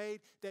that you've made,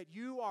 that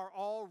you are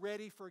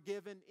already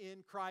forgiven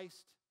in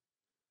Christ?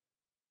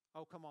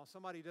 Oh, come on,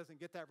 somebody doesn't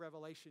get that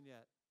revelation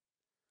yet.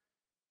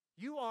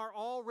 You are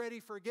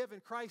already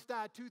forgiven. Christ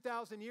died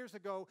 2,000 years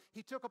ago.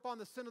 He took upon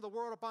the sin of the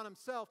world upon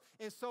himself.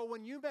 And so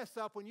when you mess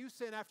up, when you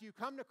sin, after you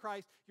come to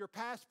Christ, your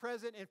past,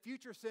 present, and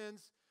future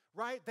sins,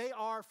 right, they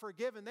are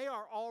forgiven. They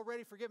are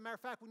already forgiven. Matter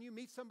of fact, when you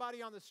meet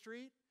somebody on the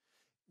street,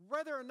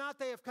 whether or not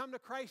they have come to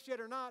Christ yet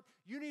or not,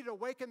 you need to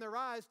awaken their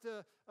eyes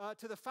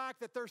to the fact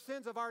that their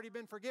sins have already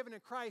been forgiven in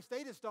Christ.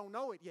 They just don't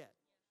know it yet.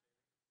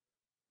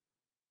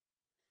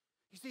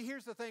 You see,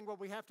 here's the thing, what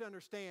we have to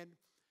understand,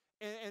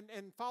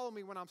 and follow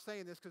me when I'm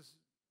saying this, because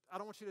I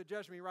don't want you to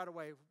judge me right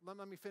away.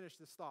 Let me finish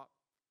this thought.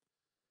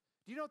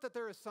 Do you know that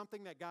there is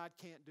something that God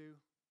can't do?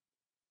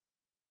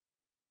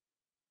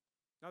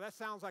 Now, that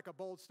sounds like a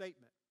bold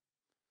statement,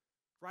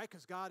 right?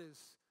 Because God is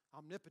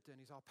omnipotent.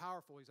 He's all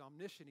powerful. He's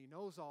omniscient. He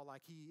knows all.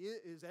 Like, He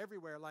is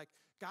everywhere. Like,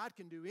 God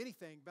can do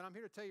anything. But I'm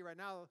here to tell you right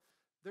now,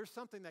 there's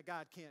something that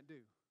God can't do.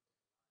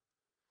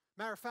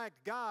 Matter of fact,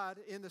 God,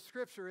 in the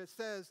Scripture, it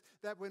says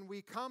that when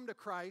we come to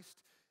Christ,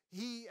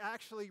 He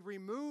actually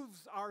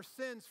removes our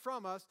sins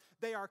from us.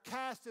 They are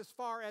cast as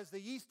far as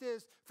the east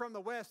is from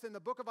the west. In the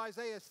book of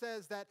Isaiah, it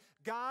says that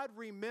God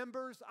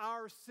remembers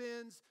our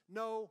sins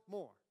no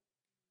more.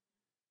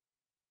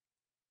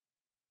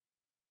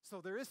 So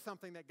there is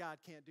something that God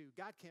can't do.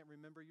 God can't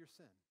remember your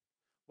sin.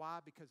 Why?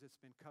 Because it's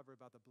been covered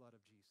by the blood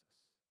of Jesus.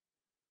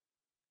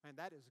 And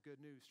that is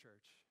good news,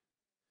 church.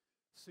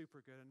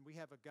 Super good. And we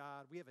have a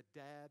God, we have a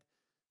dad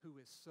who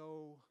is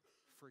so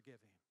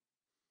forgiving.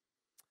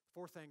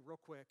 Fourth thing, real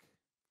quick.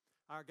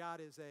 Our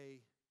God is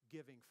a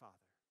giving Father.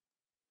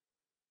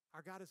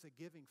 Our God is a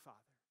giving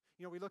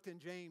Father. We looked in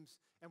James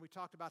and we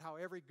talked about how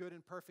every good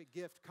and perfect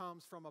gift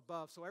comes from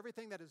above. So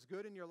everything that is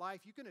good in your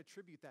life, you can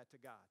attribute that to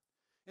God.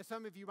 And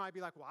some of you might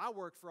be like, well, I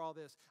worked for all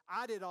this.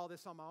 I did all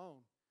this on my own.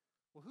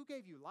 Well, who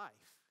gave you life?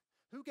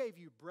 Who gave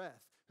you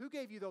breath? Who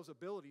gave you those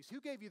abilities? Who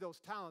gave you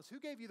those talents? Who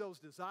gave you those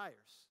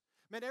desires?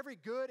 Man, every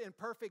good and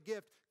perfect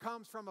gift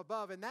comes from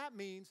above. And that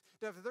means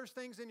that if there's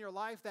things in your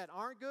life that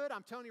aren't good,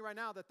 I'm telling you right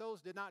now that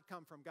those did not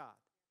come from God.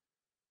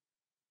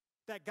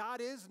 That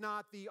God is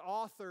not the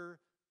author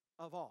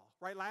of all.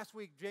 Right? Last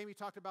week, Jamie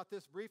talked about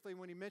this briefly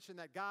when he mentioned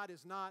that God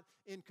is not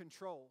in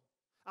control.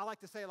 I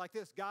like to say it like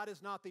this: God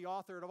is not the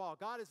author of all.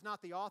 God is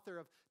not the author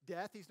of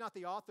death. He's not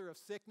the author of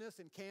sickness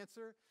and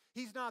cancer.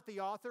 He's not the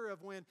author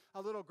of when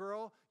a little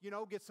girl,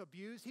 gets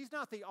abused. He's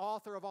not the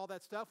author of all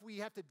that stuff. We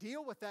have to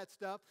deal with that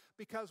stuff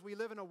because we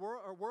live in a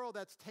world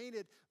that's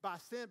tainted by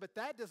sin, but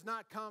that does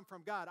not come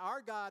from God.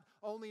 Our God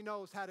only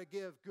knows how to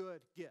give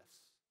good gifts.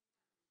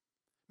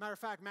 Matter of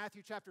fact,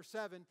 Matthew chapter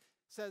 7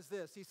 says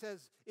this. He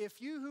says,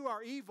 if you who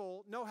are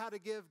evil know how to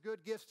give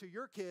good gifts to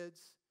your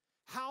kids,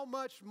 how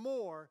much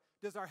more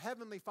does our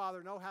Heavenly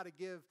Father know how to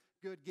give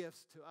good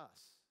gifts to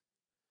us?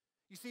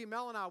 You see,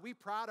 Mel and I, we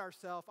pride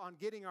ourselves on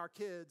getting our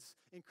kids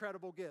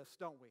incredible gifts,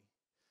 don't we?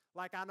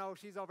 Like, I know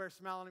she's over there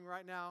smiling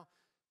right now.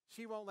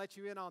 She won't let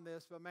you in on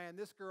this, but man,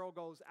 this girl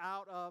goes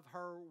out of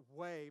her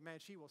way. Man,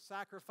 she will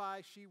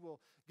sacrifice. She will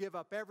give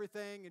up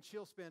everything, and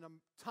she'll spend a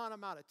ton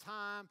amount of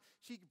time.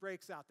 She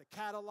breaks out the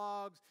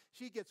catalogs.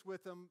 She gets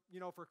with them,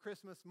 for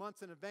Christmas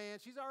months in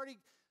advance.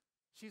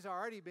 She's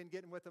already been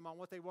getting with them on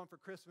what they want for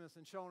Christmas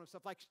and showing them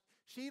stuff. Like,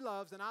 she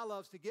loves and I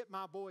loves to get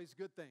my boys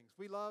good things.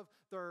 We love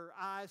their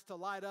eyes to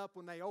light up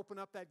when they open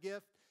up that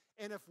gift.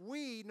 And if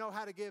we know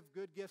how to give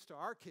good gifts to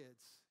our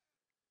kids,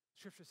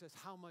 Scripture says,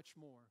 how much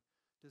more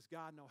does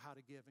God know how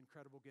to give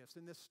incredible gifts?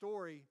 In this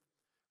story,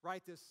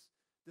 right, this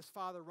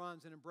father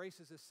runs and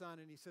embraces his son,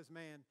 and he says,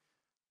 man,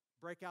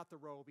 break out the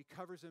robe. He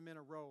covers him in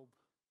a robe.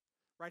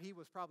 Right, he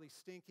was probably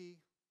stinky.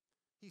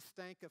 He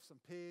stank of some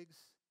pigs.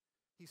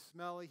 He's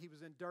smelly. He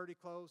was in dirty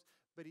clothes,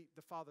 but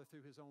the father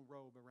threw his own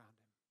robe around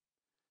him,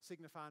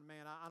 signifying,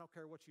 man, I don't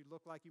care what you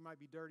look like. You might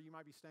be dirty, you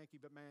might be stanky,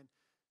 but man,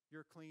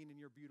 you're clean and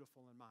you're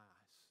beautiful in my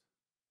eyes.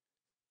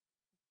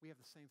 We have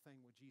the same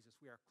thing with Jesus.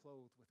 We are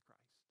clothed with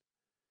Christ.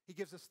 He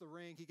gives us the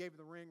ring. He gave him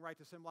the ring, right,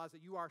 to symbolize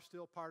that you are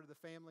still part of the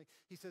family.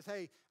 He says,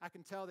 hey, I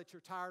can tell that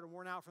you're tired and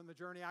worn out from the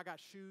journey. I got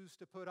shoes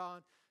to put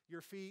on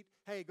your feet.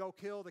 Hey, go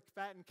kill the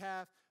fattened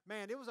calf.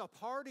 Man, it was a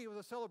party. It was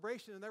a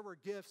celebration, and there were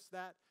gifts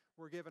that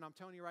were given. I'm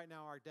telling you right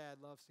now, our dad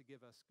loves to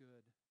give us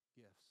good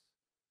gifts.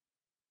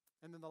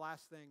 And then the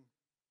last thing,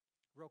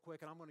 real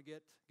quick, and I'm going to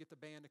get the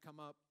band to come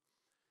up,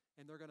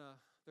 and they're going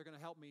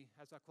to help me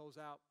as I close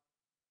out.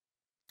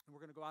 And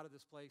we're going to go out of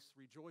this place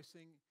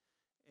rejoicing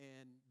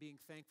and being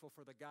thankful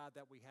for the God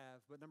that we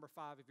have. But number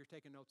 5, if you're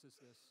taking notes, is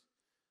this.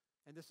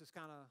 And this is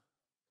kind of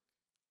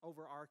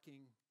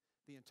overarching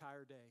the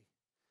entire day,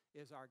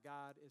 is our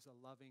God is a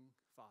loving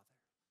Father.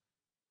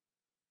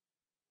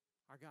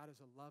 Our God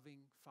is a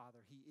loving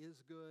Father. He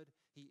is good,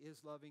 He is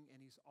loving, and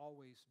He's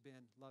always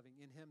been loving.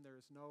 In Him there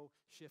is no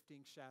shifting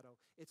shadow.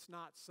 It's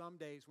not some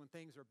days when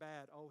things are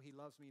bad, oh, He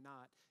loves me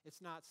not.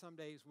 It's not some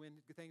days when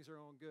things are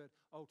going good,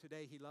 oh,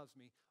 today He loves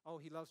me. Oh,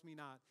 He loves me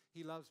not.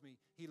 He loves me.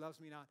 He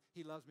loves me not.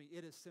 He loves me.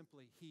 It is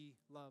simply He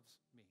loves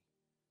me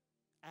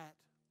at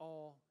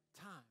all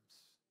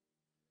times.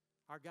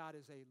 Our God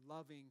is a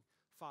loving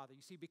Father.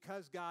 You see,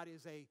 because God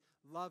is a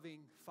loving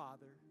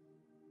Father,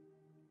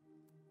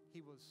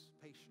 He was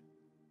patient.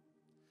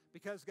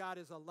 Because God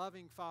is a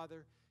loving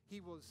Father, He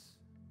was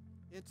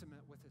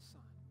intimate with His Son.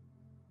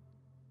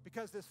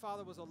 Because this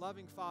Father was a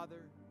loving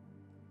Father,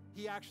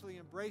 He actually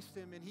embraced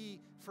him and He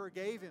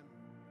forgave him.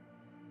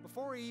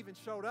 Before he even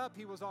showed up,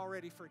 he was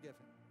already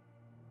forgiven.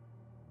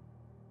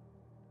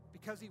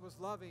 Because He was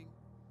loving,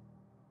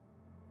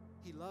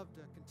 He loved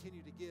to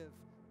continue to give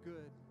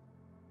good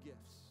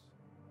gifts.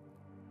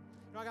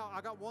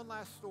 I got one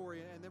last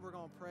story, and then we're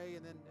going to pray,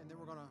 and then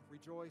we're going to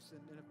rejoice.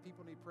 And if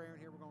people need prayer in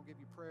here, we're going to give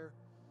you prayer.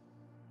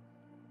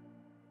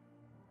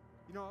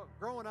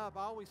 Growing up,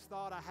 I always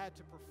thought I had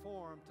to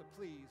perform to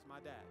please my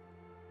dad.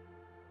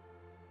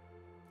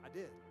 I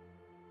did.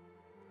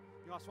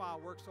 That's why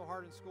I worked so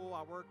hard in school.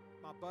 I worked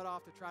my butt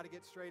off to try to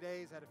get straight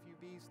A's, had a few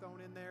B's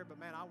thrown in there, but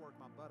man, I worked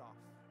my butt off.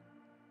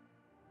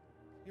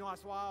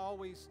 That's why I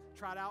always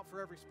tried out for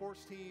every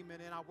sports team,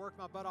 and I worked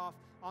my butt off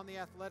on the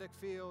athletic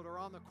field or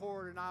on the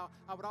court, and I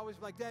would always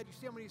be like, Dad, you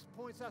see how many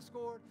points I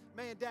scored?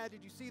 Man, Dad,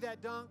 did you see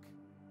that dunk?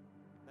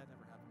 That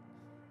never happened.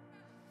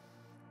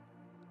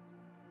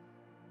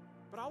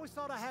 But I always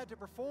thought I had to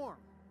perform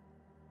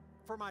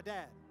for my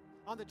dad.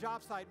 On the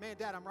job site, man,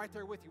 Dad, I'm right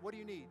there with you. What do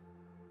you need?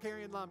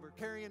 Carrying lumber,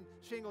 carrying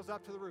shingles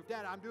up to the roof.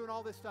 Dad, I'm doing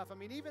all this stuff. I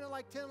mean, even at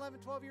like 10, 11,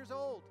 12 years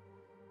old.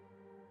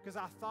 Because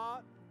I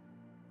thought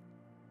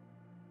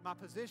my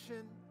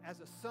position as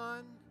a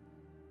son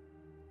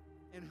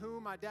in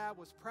whom my dad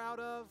was proud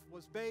of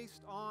was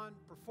based on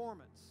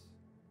performance.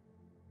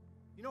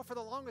 For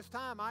the longest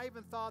time, I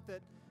even thought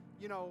that,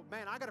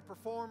 man, I got to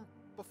perform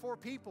before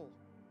people.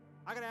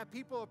 I got to have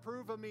people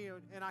approve of me,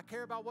 and I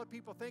care about what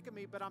people think of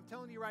me. But I'm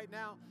telling you right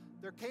now,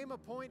 there came a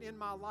point in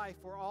my life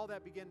where all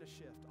that began to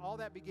shift. All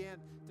that began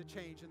to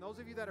change. And those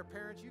of you that are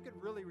parents, you can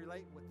really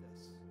relate with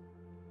this.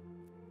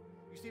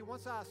 You see,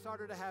 once I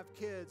started to have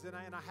kids, and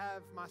I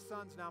have my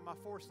sons now, my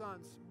 4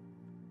 sons,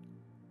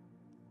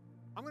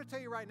 I'm going to tell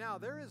you right now,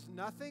 there is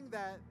nothing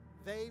that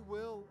they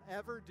will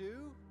ever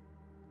do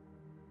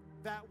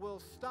that will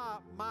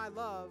stop my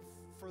love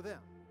for them.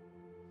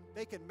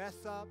 They can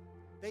mess up.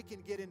 They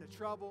can get into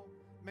trouble.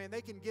 Man,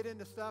 they can get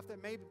into stuff that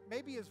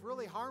maybe is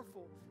really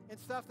harmful and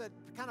stuff that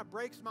kind of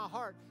breaks my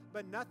heart.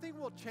 But nothing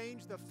will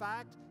change the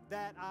fact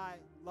that I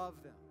love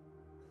them.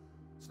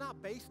 It's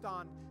not based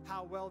on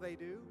how well they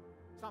do.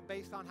 It's not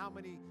based on how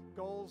many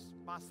goals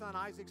my son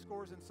Isaac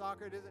scores in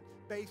soccer. It isn't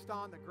based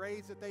on the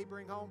grades that they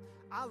bring home.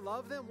 I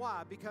love them.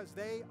 Why? Because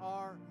they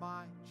are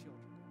my children.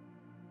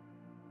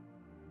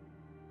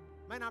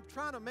 Man, I'm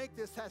trying to make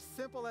this as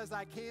simple as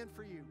I can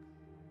for you.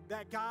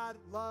 That God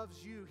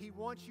loves you. He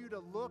wants you to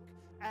look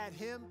at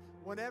Him.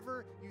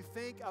 Whenever you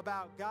think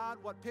about God,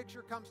 what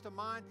picture comes to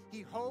mind?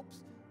 He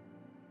hopes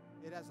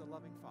it as a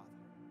loving Father.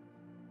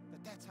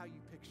 That's how you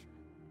picture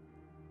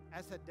it.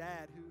 As a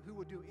dad who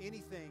would do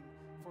anything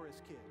for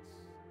his kids.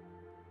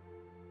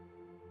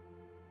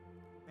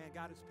 Man,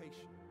 God is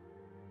patient.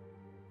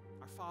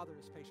 Our Father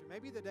is patient.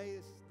 Maybe the day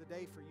is the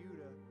day for you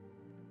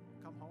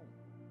to come home.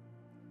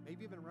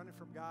 Maybe you've been running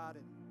from God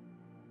and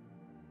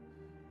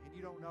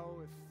you don't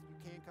know if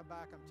you can come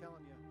back. I'm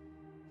telling you,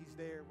 He's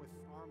there with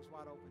arms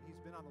wide open. He's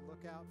been on the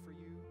lookout for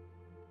you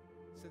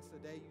since the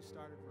day you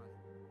started running.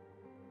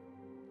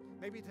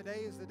 Maybe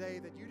today is the day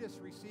that you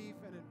just receive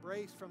an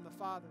embrace from the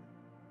Father.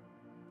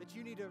 That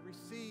you need to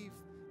receive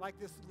like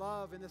this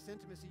love and this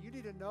intimacy. You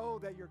need to know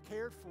that you're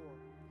cared for.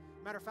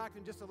 Matter of fact,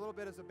 in just a little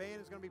bit as the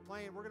band is going to be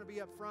playing, we're going to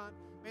be up front.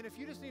 Man, if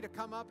you just need to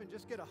come up and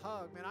just get a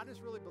hug, man, I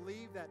just really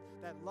believe that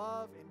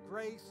love and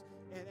grace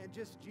and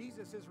just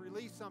Jesus is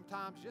released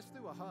sometimes just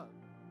through a hug.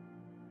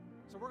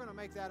 So we're going to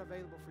make that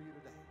available for you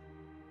today.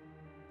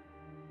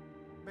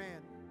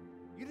 Man,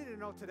 you need to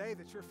know today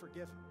that you're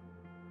forgiven.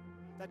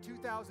 That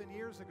 2,000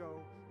 years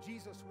ago,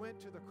 Jesus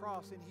went to the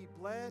cross and He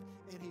bled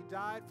and He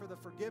died for the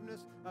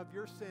forgiveness of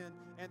your sin.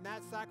 And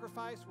that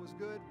sacrifice was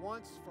good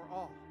once for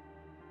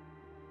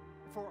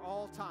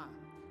all time.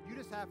 You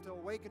just have to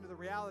awaken to the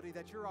reality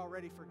that you're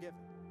already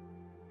forgiven.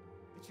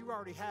 That you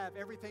already have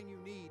everything you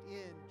need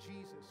in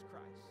Jesus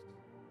Christ.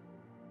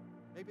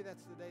 Maybe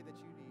that's the day that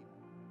you need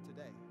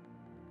today.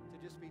 To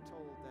just be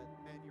told that,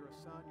 man, you're a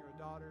son, you're a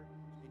daughter,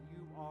 and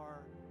you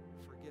are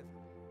forgiven.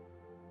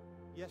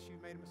 Yes,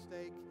 you made a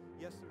mistake.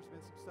 Yes, there's been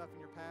some stuff in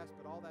your past,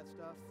 but all that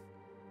stuff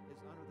is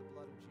under the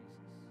blood of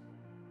Jesus.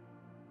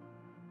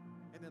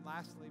 And then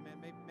lastly, man,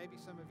 maybe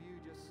some of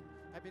you just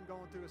have been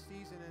going through a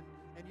season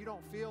and you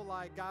don't feel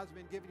like God's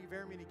been giving you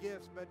very many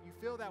gifts, but you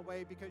feel that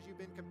way because you've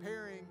been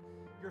comparing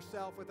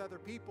yourself with other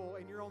people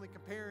and you're only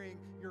comparing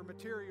your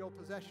material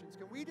possessions.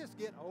 Can we just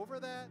get over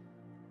that?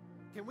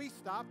 Can we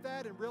stop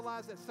that and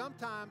realize that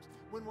sometimes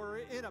when we're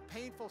in a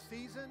painful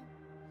season,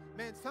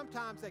 man,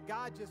 sometimes that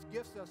God just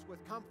gifts us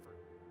with comfort.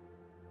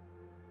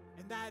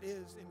 And that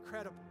is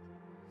incredible.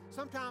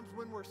 Sometimes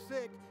when we're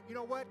sick, you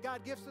know what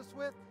God gifts us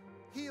with?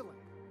 Healing.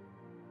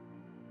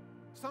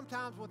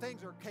 Sometimes when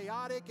things are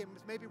chaotic and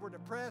maybe we're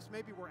depressed,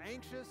 maybe we're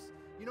anxious,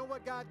 you know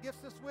what God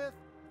gifts us with?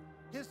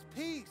 His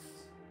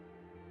peace.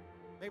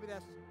 Maybe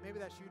that's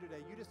you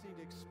today. You just need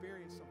to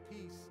experience some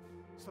peace,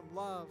 some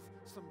love,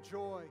 some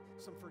joy,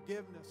 some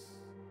forgiveness.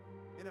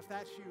 And if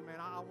that's you, man,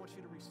 I want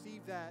you to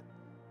receive that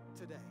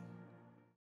today.